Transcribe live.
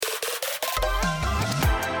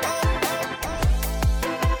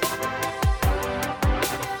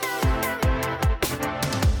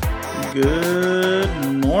Good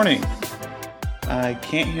morning. I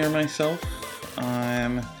can't hear myself.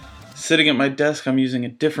 I'm sitting at my desk. I'm using a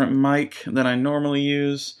different mic than I normally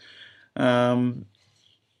use. This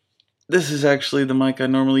is actually the mic I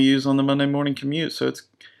normally use on the Monday morning commute, so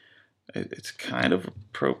it's kind of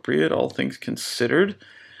appropriate, all things considered.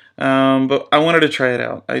 But I wanted to try it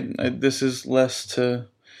out. This is less to,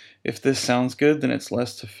 if this sounds good, then it's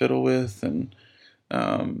less to fiddle with, and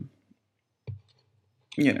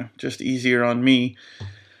just easier on me.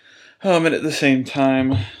 And at the same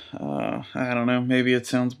time, I don't know, maybe it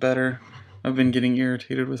sounds better. I've been getting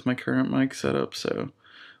irritated with my current mic setup, so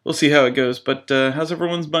we'll see how it goes. But how's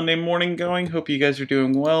everyone's Monday morning going? Hope you guys are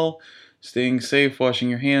doing well, staying safe,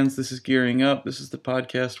 washing your hands. This is Gearing Up. This is the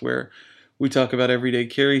podcast where we talk about everyday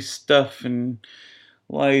carry stuff and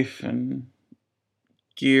life and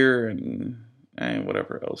gear and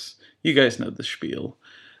whatever else. You guys know the spiel.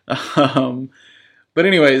 But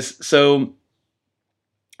anyways, so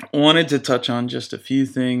I wanted to touch on just a few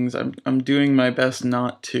things. I'm doing my best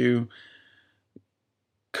not to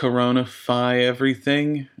coronafy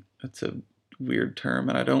everything. That's a weird term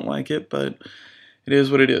and I don't like it, but it is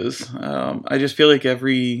what it is. I just feel like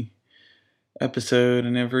every episode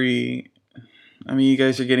and you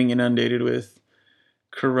guys are getting inundated with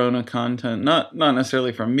corona content. Not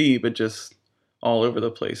necessarily from me, but just all over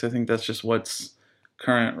the place. I think that's just what's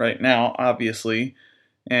current right now, obviously.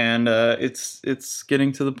 And it's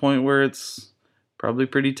getting to the point where it's probably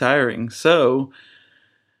pretty tiring. So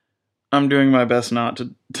I'm doing my best not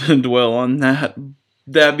to dwell on that.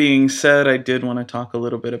 That being said, I did want to talk a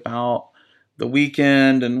little bit about the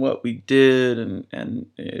weekend and what we did, and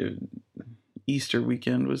Easter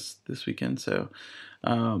weekend was this weekend. So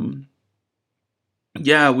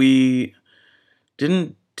we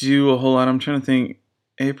didn't do a whole lot. I'm trying to think.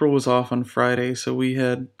 April was off on Friday, so we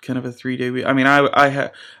had kind of a 3-day week. I mean,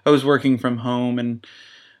 I was working from home, and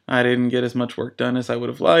I didn't get as much work done as I would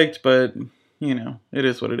have liked, but, it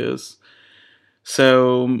is what it is.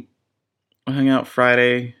 So, I hung out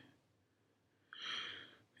Friday,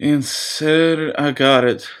 and said, I got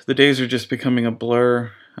it. The days are just becoming a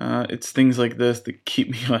blur. It's things like this that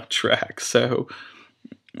keep me on track. So,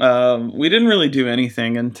 we didn't really do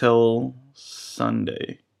anything until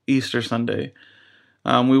Sunday, Easter Sunday.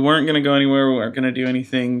 We weren't going to go anywhere, we weren't going to do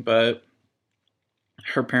anything, but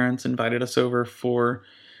her parents invited us over for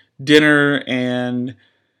dinner, and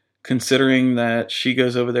considering that she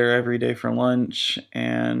goes over there every day for lunch,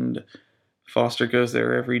 and Foster goes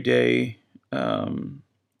there every day, so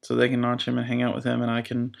they can watch him and hang out with him, and I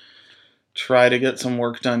can try to get some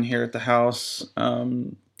work done here at the house,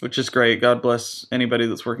 which is great. God bless anybody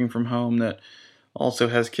that's working from home that also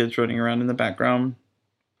has kids running around in the background.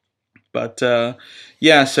 But,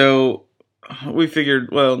 so we figured,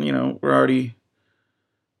 we're already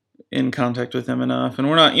in contact with them enough, and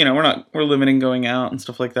we're limiting going out and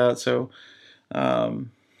stuff like that. So, it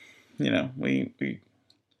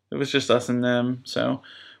was just us and them, so it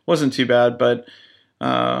wasn't too bad, but,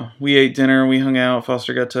 we ate dinner, we hung out.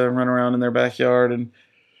 Foster got to run around in their backyard, and,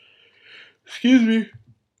 excuse me,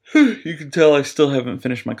 you can tell I still haven't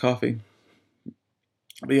finished my coffee.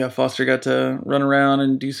 But yeah, Foster got to run around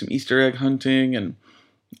and do some Easter egg hunting and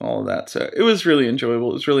all of that. So it was really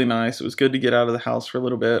enjoyable. It was really nice. It was good to get out of the house for a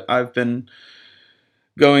little bit. I've been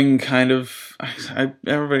going kind of,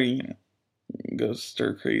 everybody goes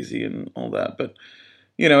stir crazy and all that. But,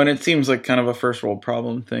 and it seems like kind of a first world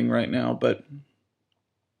problem thing right now. But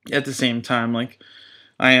at the same time,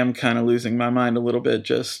 I am kind of losing my mind a little bit,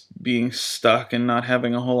 just being stuck and not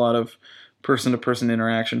having a whole lot of person-to-person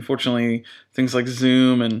interaction. Fortunately, things like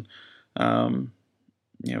Zoom and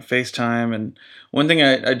FaceTime. And one thing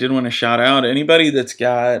I did want to shout out, anybody that's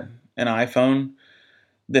got an iPhone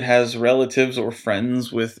that has relatives or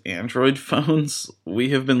friends with Android phones, we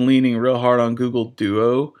have been leaning real hard on Google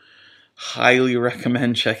Duo. Highly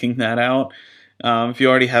recommend checking that out. If you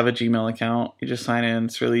already have a Gmail account, you just sign in.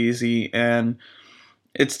 It's really easy, and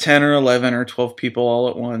it's 10 or 11 or 12 people all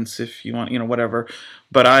at once if you want, whatever.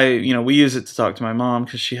 But we use it to talk to my mom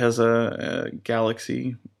because she has a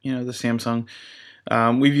Galaxy, the Samsung.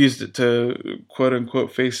 We've used it to quote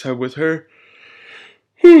unquote FaceTime with her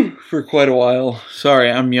for quite a while.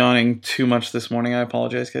 Sorry, I'm yawning too much this morning. I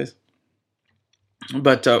apologize, guys.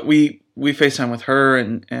 But we FaceTime with her,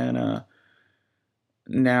 and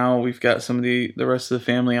now we've got some of the rest of the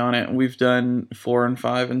family on it. We've done 4 and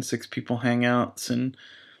 5 and 6 people hangouts, and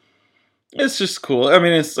it's just cool. I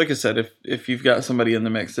mean, it's like I said, if you've got somebody in the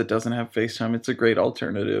mix that doesn't have FaceTime, it's a great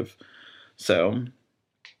alternative. So,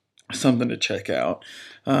 something to check out.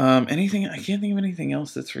 I can't think of anything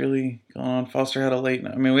else that's really gone on. Foster had a late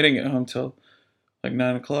night. I mean, we didn't get home till like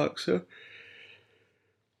 9 o'clock. So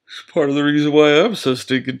it's part of the reason why I'm so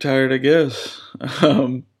stinking tired, I guess.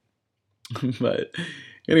 But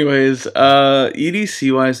anyways,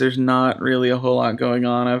 EDC wise, there's not really a whole lot going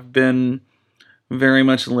on. I've been very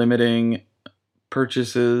much limiting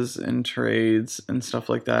purchases and trades and stuff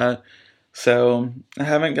like that. So I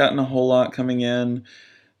haven't gotten a whole lot coming in.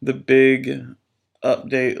 The big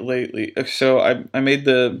update lately. So I made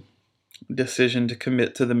the decision to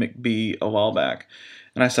commit to the McBee a while back.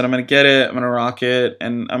 And I said, I'm going to get it, I'm going to rock it,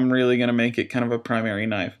 and I'm really going to make it kind of a primary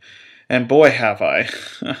knife. And boy, have I.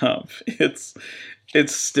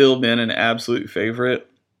 It's still been an absolute favorite.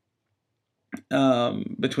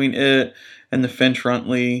 Between it and the Finch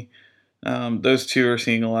Runtley, those two are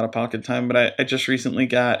seeing a lot of pocket time. But I just recently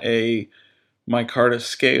got a micarta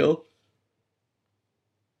scale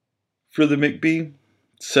for the McBee.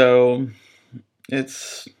 So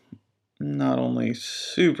it's not only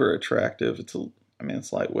super attractive, it's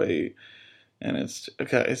lightweight, and it's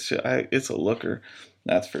a looker,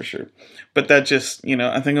 that's for sure. But that just,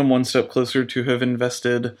 I think I'm one step closer to have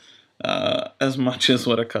invested as much as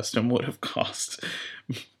what a custom would have cost.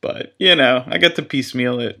 But I get to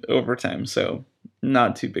piecemeal it over time, so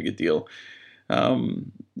not too big a deal.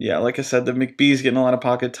 Yeah, like I said, the McBee's getting a lot of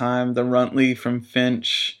pocket time. The Runtley from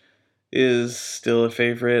Finch is still a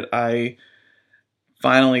favorite. I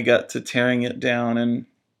finally got to tearing it down and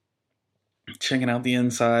checking out the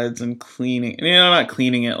insides and cleaning. And, not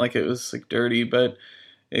cleaning it like it was like dirty, but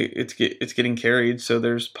it's getting carried. So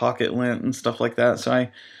there's pocket lint and stuff like that. So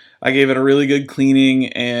I gave it a really good cleaning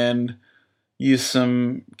and used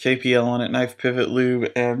some KPL on it, Knife Pivot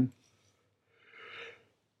Lube, and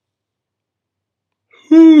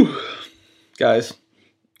whew, guys,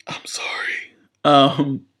 I'm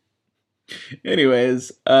sorry.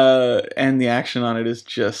 Anyways, and the action on it is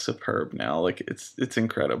just superb now. Like it's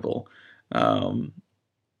incredible.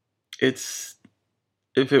 It's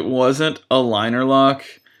if it wasn't a liner lock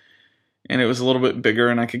and it was a little bit bigger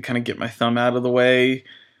and I could kind of get my thumb out of the way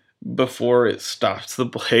before it stops the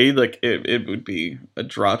blade, like it would be a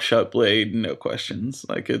drop shot blade, no questions.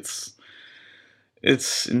 Like it's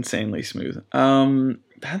insanely smooth.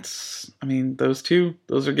 Those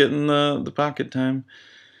are getting the pocket time.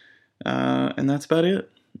 And that's about it.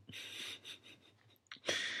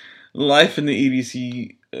 Life in the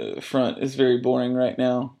EDC front is very boring right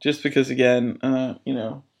now, just because, again, we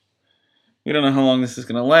don't know how long this is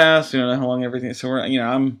going to last. We don't know how long everything. So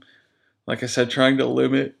I'm, like I said, trying to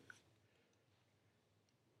limit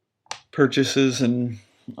purchases and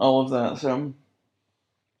all of that. So,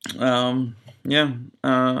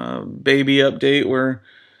 baby update. Where,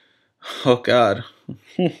 oh God.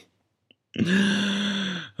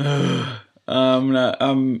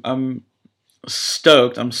 I'm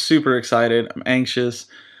stoked. I'm super excited. I'm anxious.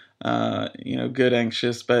 Good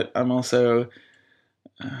anxious, but I'm also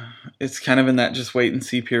it's kind of in that just wait and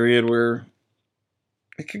see period where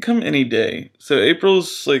it could come any day. So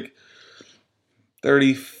April's like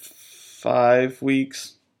 35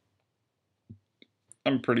 weeks.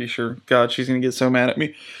 I'm pretty sure. God, she's going to get so mad at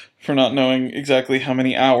me for not knowing exactly how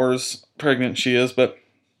many hours pregnant she is, but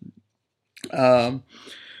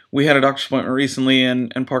we had a doctor's appointment recently,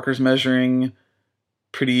 and Parker's measuring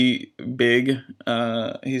pretty big.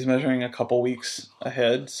 He's measuring a couple weeks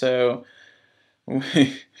ahead, so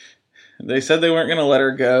they said they weren't going to let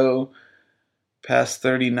her go past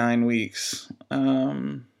 39 weeks,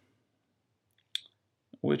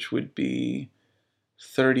 which would be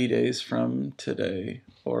 30 days from today,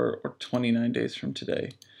 or 29 days from today.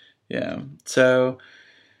 Yeah, so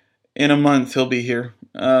in a month he'll be here,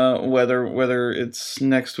 whether it's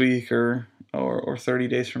next week or 30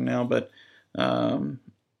 days from now, but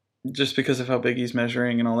just because of how big he's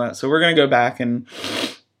measuring and all that. So we're going to go back in,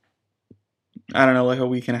 I don't know, like a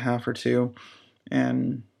week and a half or two,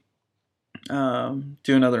 and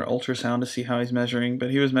do another ultrasound to see how he's measuring.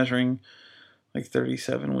 But he was measuring like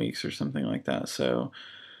 37 weeks or something like that. So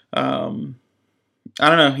I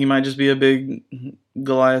don't know. He might just be a big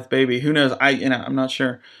Goliath baby. Who knows? I'm not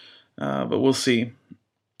sure. But we'll see.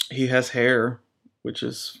 He has hair, which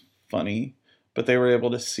is funny, but they were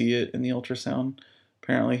able to see it in the ultrasound.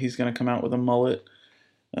 Apparently he's going to come out with a mullet.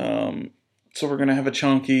 So we're going to have a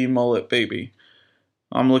chunky mullet baby.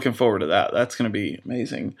 I'm looking forward to that. That's going to be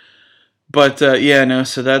amazing. But so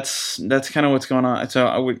that's kind of what's going on.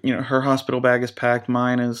 So her hospital bag is packed.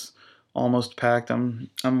 Mine is almost packed. I'm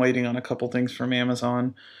waiting on a couple things from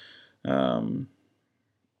Amazon.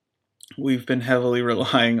 We've been heavily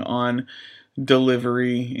relying on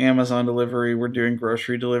delivery, Amazon delivery. We're doing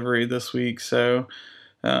grocery delivery this week, so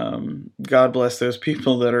God bless those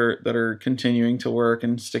people that are continuing to work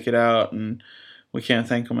and stick it out and we can't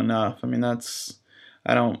thank them enough. I mean,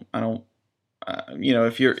 I don't,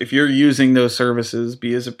 if you're using those services,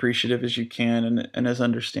 be as appreciative as you can and as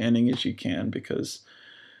understanding as you can, because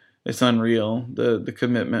it's unreal, the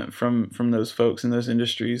commitment from those folks in those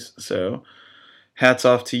industries. So hats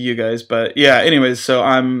off to you guys. But yeah, anyways, so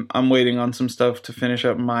I'm waiting on some stuff to finish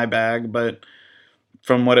up my bag, but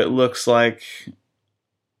from what it looks like,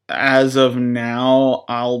 as of now,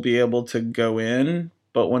 I'll be able to go in,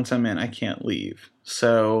 but once I'm in, I can't leave.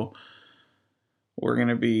 So we're going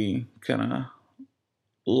to be kind of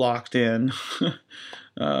locked in.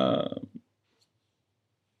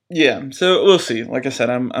 Yeah, so we'll see. Like I said,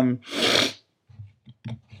 I'm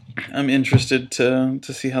interested to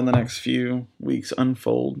see how the next few weeks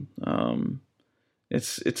unfold.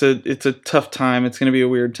 It's a tough time. It's going to be a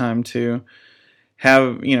weird time to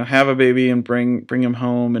have a baby and bring him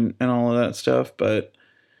home and all of that stuff. But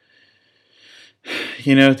at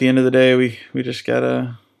the end of the day, we just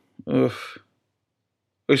gotta have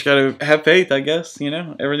faith, I guess.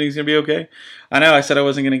 Everything's gonna be okay. I know I said I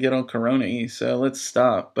wasn't gonna get on Corona-y, so let's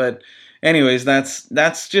stop. But anyways,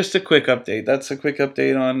 that's just a quick update. That's a quick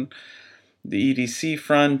update on the EDC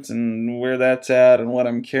front and where that's at and what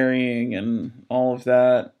I'm carrying and all of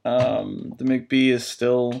that. The McBee is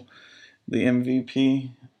still the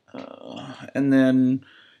MVP. And then,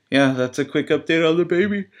 yeah, that's a quick update on the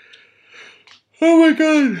baby. Oh my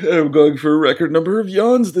god, I'm going for a record number of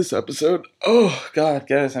yawns this episode. Oh god,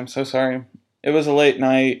 guys, I'm so sorry. It was a late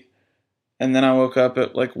night, and then I woke up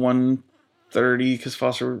at like 1:30 because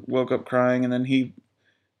Foster woke up crying, and then he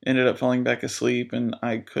ended up falling back asleep, and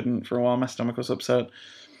I couldn't for a while. My stomach was upset.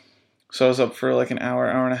 So I was up for like an hour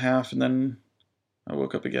and a half, and then I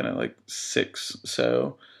woke up again at like 6.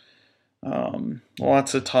 So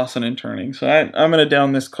lots of tossing and turning. So I'm going to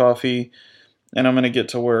down this coffee, and I'm going to get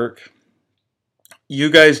to work. You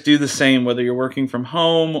guys do the same, whether you're working from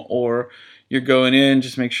home or you're going in.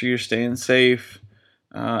 Just make sure you're staying safe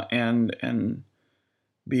and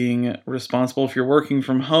being responsible. If you're working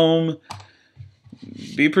from home,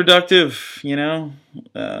 be productive. Don't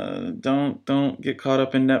get caught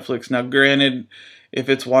up in Netflix. Now, granted, if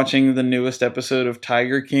it's watching the newest episode of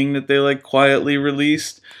Tiger King that they like quietly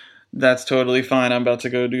released, that's totally fine. I'm about to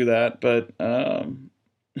go do that, but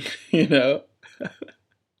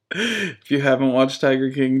if you haven't watched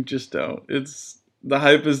Tiger King, just don't. The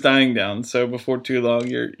hype is dying down, so before too long,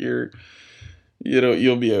 you'll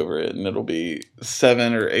be over it, and it'll be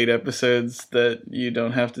 7 or 8 episodes that you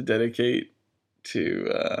don't have to dedicate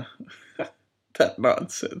to that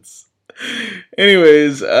nonsense.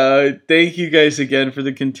 Anyways, thank you guys again for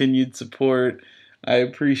the continued support. I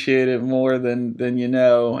appreciate it more than you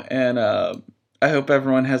know, and I hope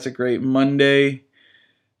everyone has a great Monday.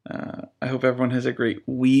 I hope everyone has a great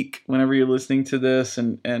week whenever you're listening to this.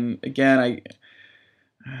 And again, I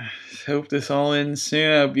hope this all ends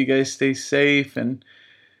soon. I hope you guys stay safe, and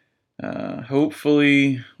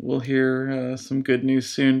hopefully we'll hear some good news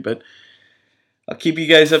soon. But I'll keep you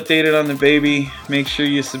guys updated on the baby. Make sure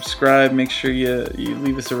you subscribe. Make sure you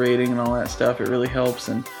leave us a rating and all that stuff. It really helps.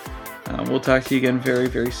 And we'll talk to you again very,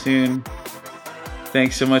 very soon.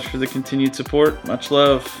 Thanks so much for the continued support. Much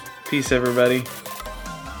love. Peace, everybody.